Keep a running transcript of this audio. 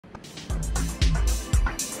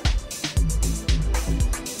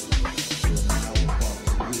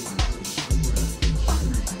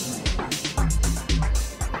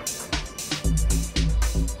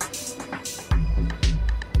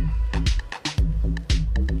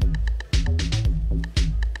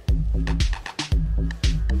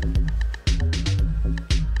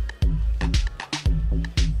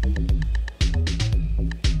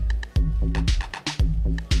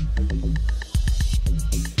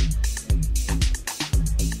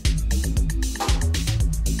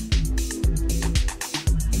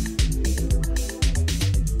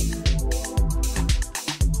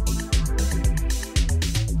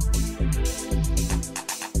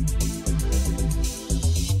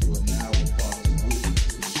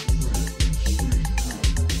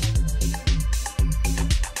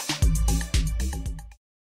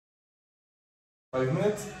5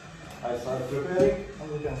 minutes. I start preparing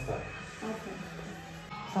and we can start. Okay.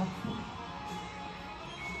 So.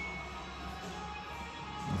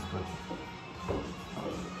 That's good.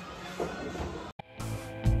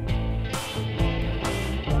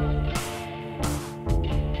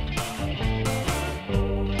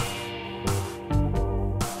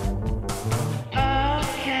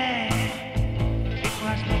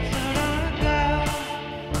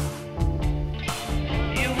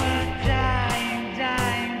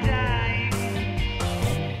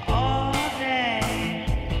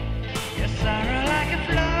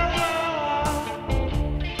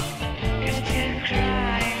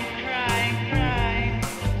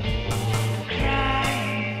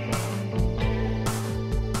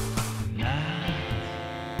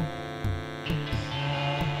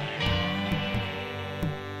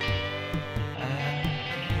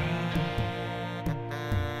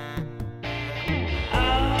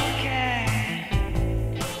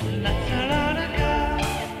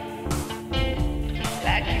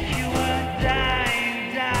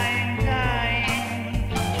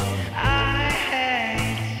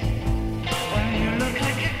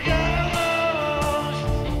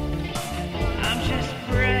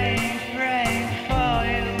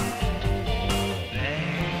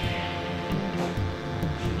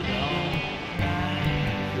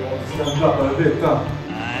 Stand up a bit, huh?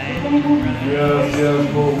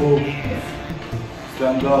 Yes, move.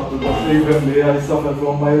 Stand up, because even I suffer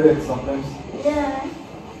from my legs sometimes. Yeah.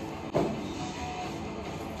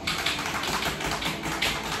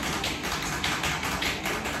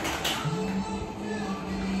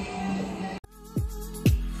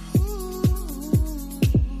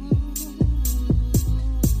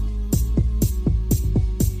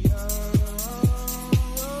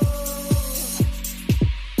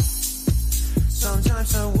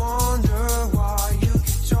 Sometimes I wonder why you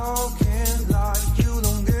keep talking like you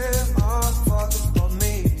don't give a fuck about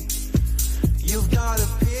me. You've got a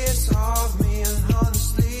piece of me, and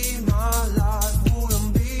honestly my life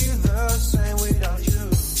wouldn't be the same without you.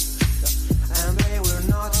 And babe, we're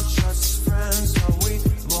not just friends, are we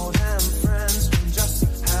more than friends? We just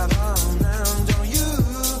have an end on you.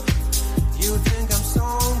 You think I'm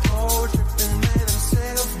stone cold, tripping, man, I'm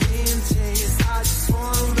sick of being teased. I just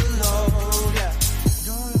want to love, yeah.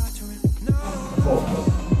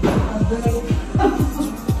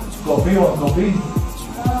 Coffee or coffee?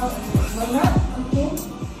 Why not? Okay.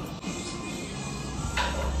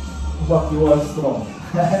 But you are strong.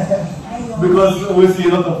 I know. Because we see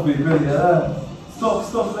a lot of people, yeah.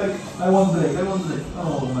 Stop, like, I want break.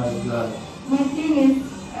 Oh my god. My thing is,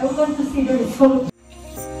 I want to see the result.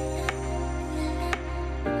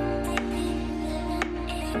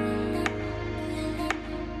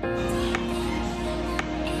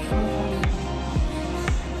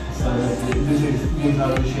 These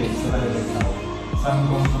are the shades that I like now. Some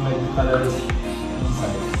complement the colors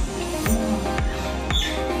inside.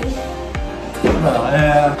 Well, I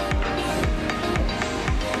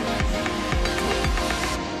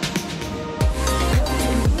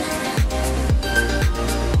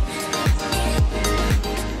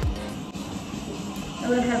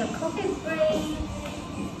will have a coffee break.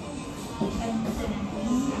 And then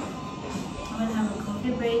I will have a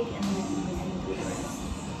coffee break and then we can do the rest.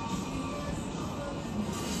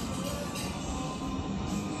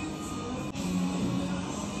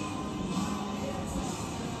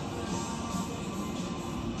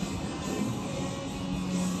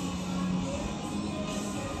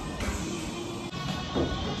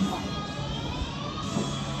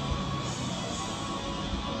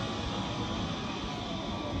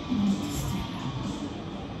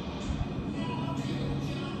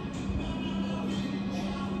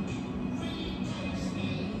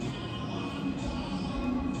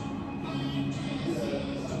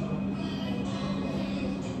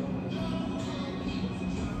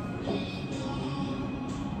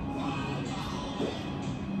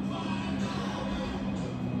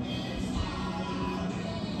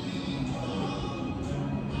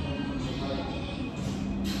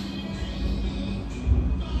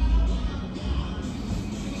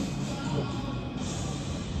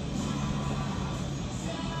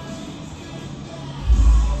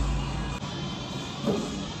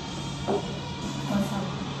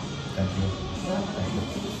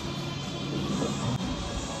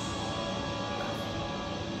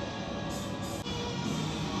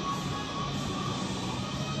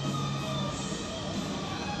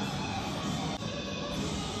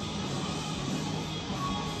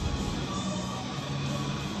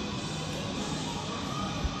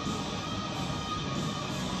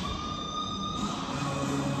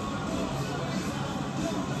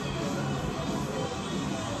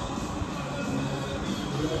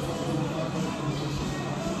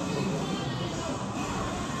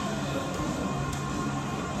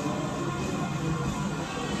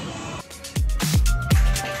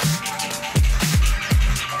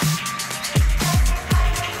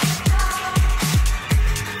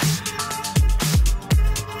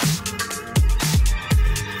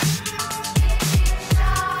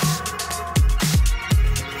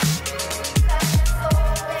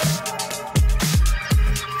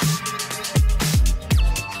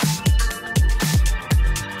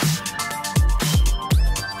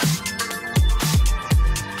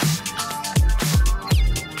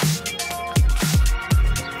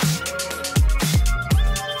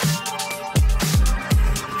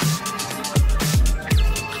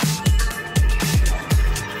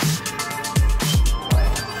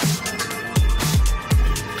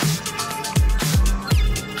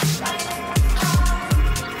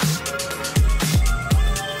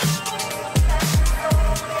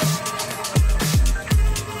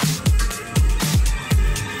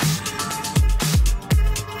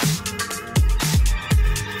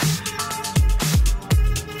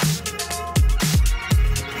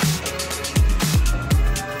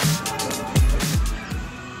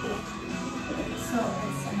 So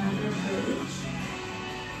it's another bridge.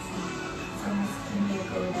 So my skin will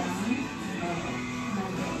go down.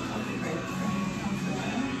 Another coffee break as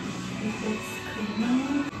well. If it's creamy.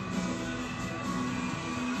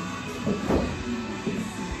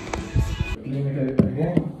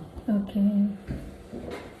 Okay.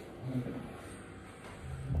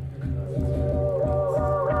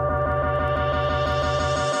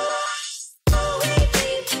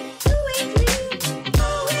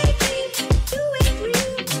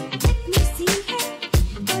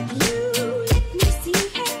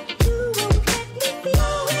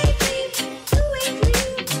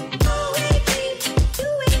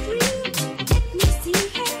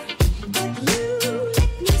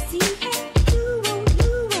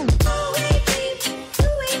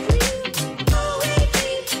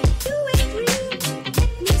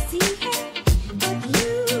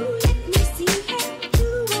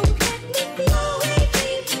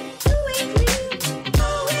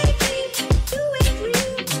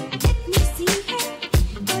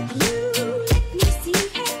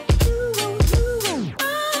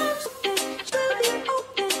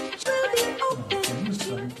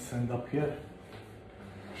 Stand up here.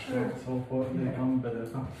 Sure. So for they come better.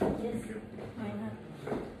 Huh? Yes. Why not?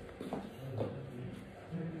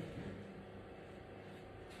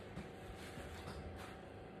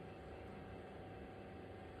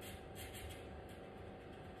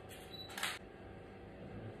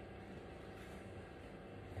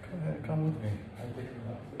 Come with me. I'll take you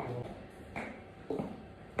out.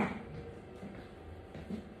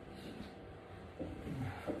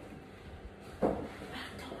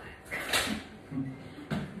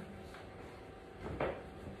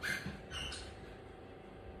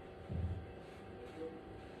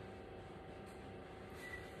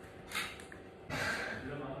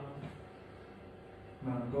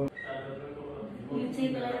 Go. You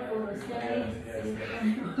take a lot of photos, right?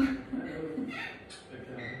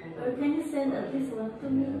 Or can you send at least one to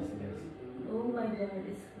me? Oh my god,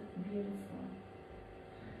 it's beautiful.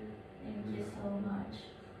 Thank you so much.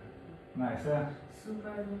 Nice, huh?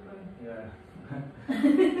 Super duper. Yeah.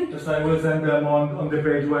 Just I will send them on the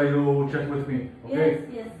page where you check with me. Okay?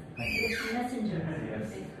 Yes, yes. Yes, messenger. Yes.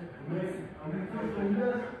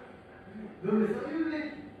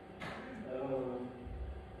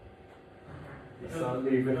 So I'll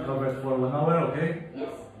leave it covered for 1 hour, okay? Yes.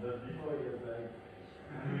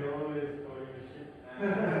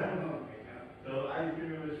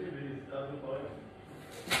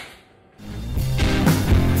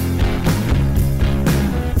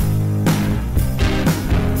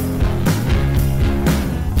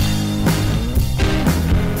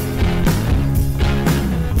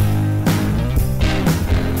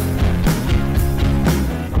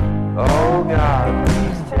 Oh God,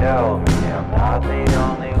 please tell me I'm not the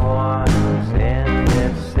only one who's in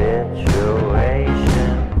this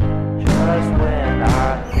situation. Just when I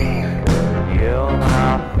think of you,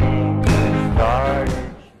 my fingers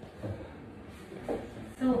started.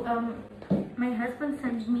 So, my husband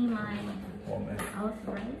sent me my house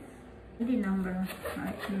rice. The number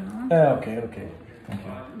right now. Okay, okay.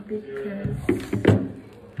 Because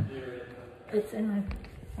it's in my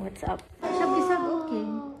WhatsApp. Siya bisag okay.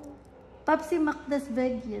 Papsi makdas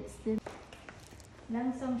baguettes din.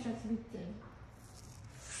 Langsam siya bitin.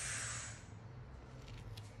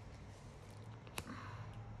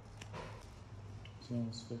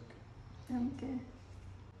 Sounds good. Okay.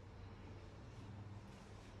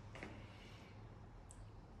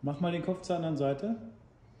 Mach mal den Kopf zur anderen Seite.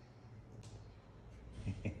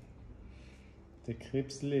 Der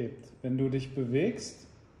Krebs lebt. Wenn du dich bewegst,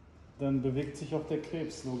 dann bewegt sich auch der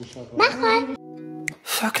Krebs logischerweise.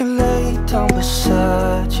 If I could lay down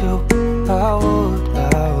beside you, I would.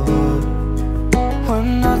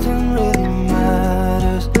 When nothing really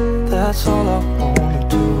matters, that's all I wanna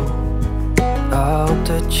do. I hope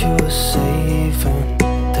that you are safe and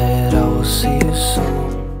that I will see you soon.